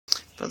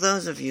For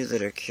those of you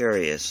that are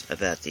curious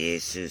about the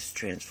Asus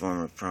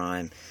Transformer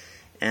Prime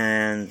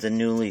and the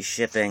newly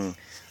shipping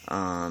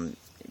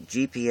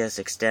GPS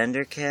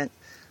extender kit,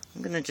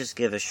 I'm going to just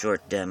give a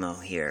short demo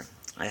here.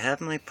 I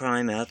have my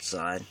Prime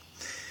outside,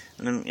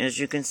 and as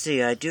you can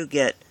see, I do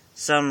get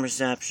some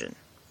reception.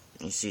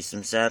 You see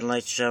some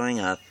satellites showing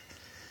up,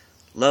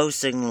 low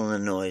signal to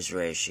noise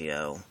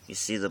ratio. You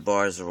see the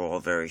bars are all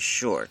very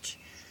short.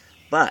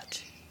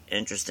 But,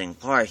 interesting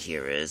part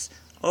here is,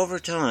 over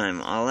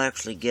time, I'll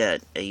actually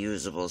get a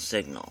usable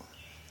signal.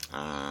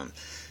 You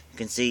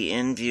can see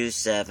in view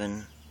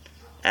 7,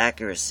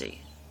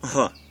 accuracy,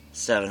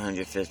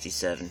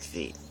 757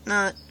 feet.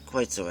 Not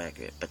quite so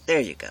accurate, but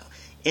there you go.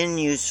 In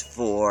use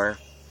 4,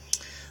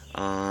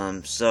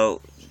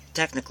 so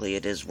technically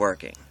it is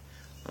working.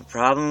 A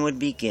problem would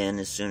begin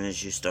as soon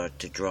as you start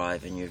to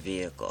drive in your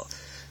vehicle.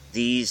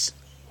 These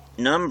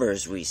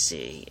numbers we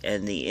see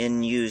and the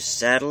in-use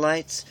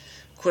satellites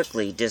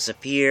quickly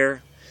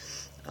disappear.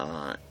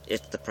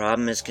 The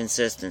problem is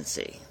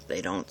consistency.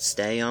 They don't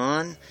stay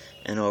on,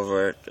 and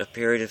over a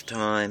period of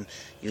time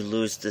you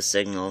lose the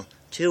signal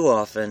too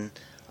often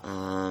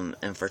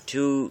and for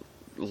too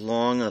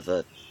long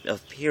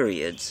of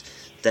periods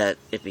that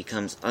it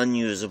becomes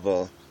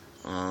unusable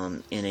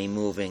in a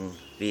moving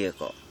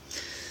vehicle.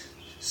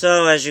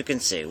 So as you can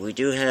see, we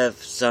do have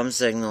some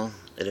signal.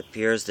 It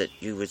appears that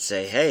you would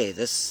say, hey,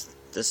 this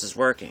is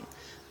working.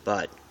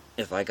 But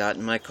if I got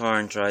in my car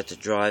and tried to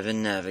drive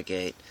and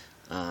navigate,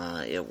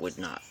 it would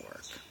not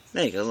work.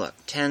 There you go, look,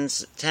 10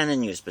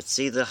 in use, but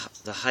see the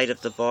height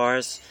of the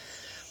bars?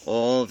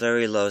 All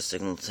very low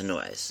signal to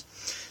noise.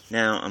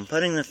 Now, I'm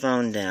putting the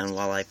phone down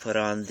while I put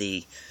on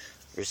the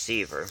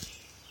receiver.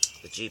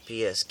 The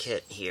GPS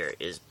kit here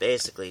is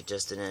basically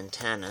just an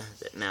antenna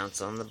that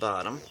mounts on the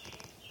bottom.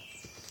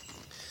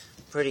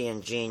 Pretty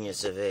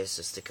ingenious of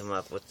Asus to come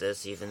up with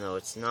this, even though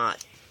it's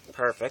not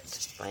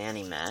perfect by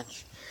any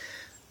match.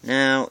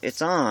 Now,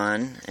 it's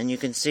on, and you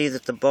can see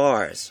that the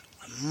bars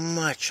are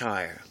much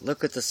higher.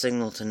 Look at the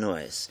signal to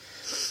noise.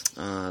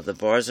 The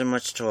bars are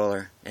much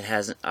taller. It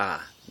hasn't,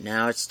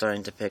 now it's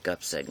starting to pick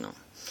up signal.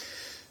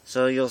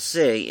 So you'll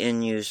see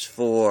in use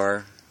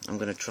 4, I'm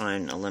going to try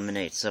and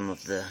eliminate some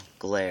of the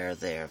glare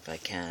there if I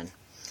can.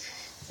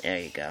 There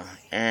you go.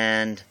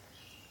 And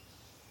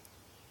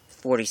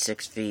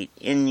 46 feet,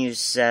 in use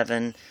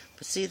 7,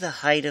 but see the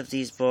height of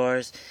these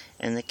bars?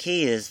 And the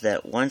key is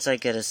that once I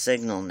get a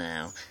signal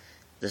now,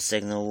 the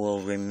signal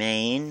will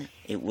remain,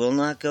 it will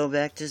not go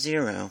back to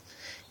 0,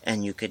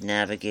 and you could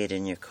navigate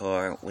in your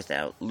car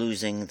without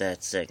losing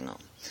that signal.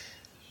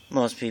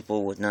 Most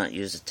people would not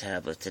use a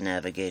tablet to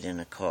navigate in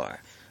a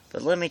car,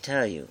 but let me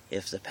tell you,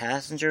 if the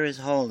passenger is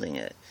holding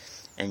it,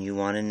 and you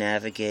want to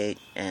navigate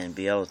and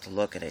be able to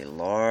look at a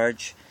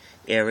large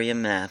area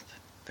map,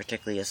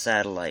 particularly a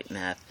satellite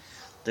map,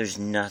 there's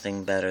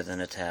nothing better than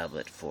a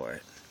tablet for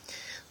it.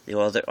 The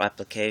other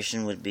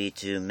application would be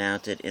to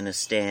mount it in a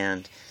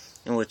stand,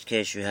 in which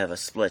case you have a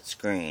split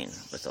screen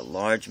with a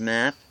large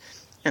map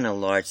and a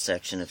large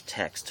section of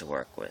text to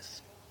work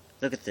with.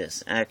 Look at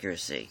this,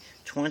 accuracy,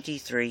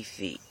 23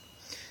 feet.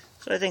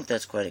 So I think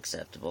that's quite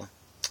acceptable.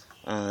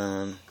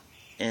 And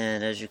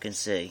as you can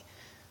see,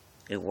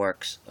 it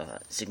works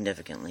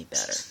significantly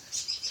better.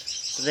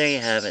 So there you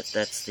have it.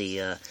 That's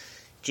the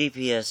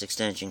GPS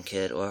extension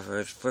kit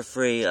offered for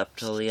free up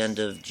till the end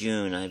of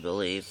June, I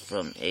believe,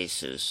 from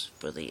Asus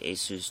for the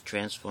Asus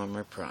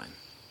Transformer Prime.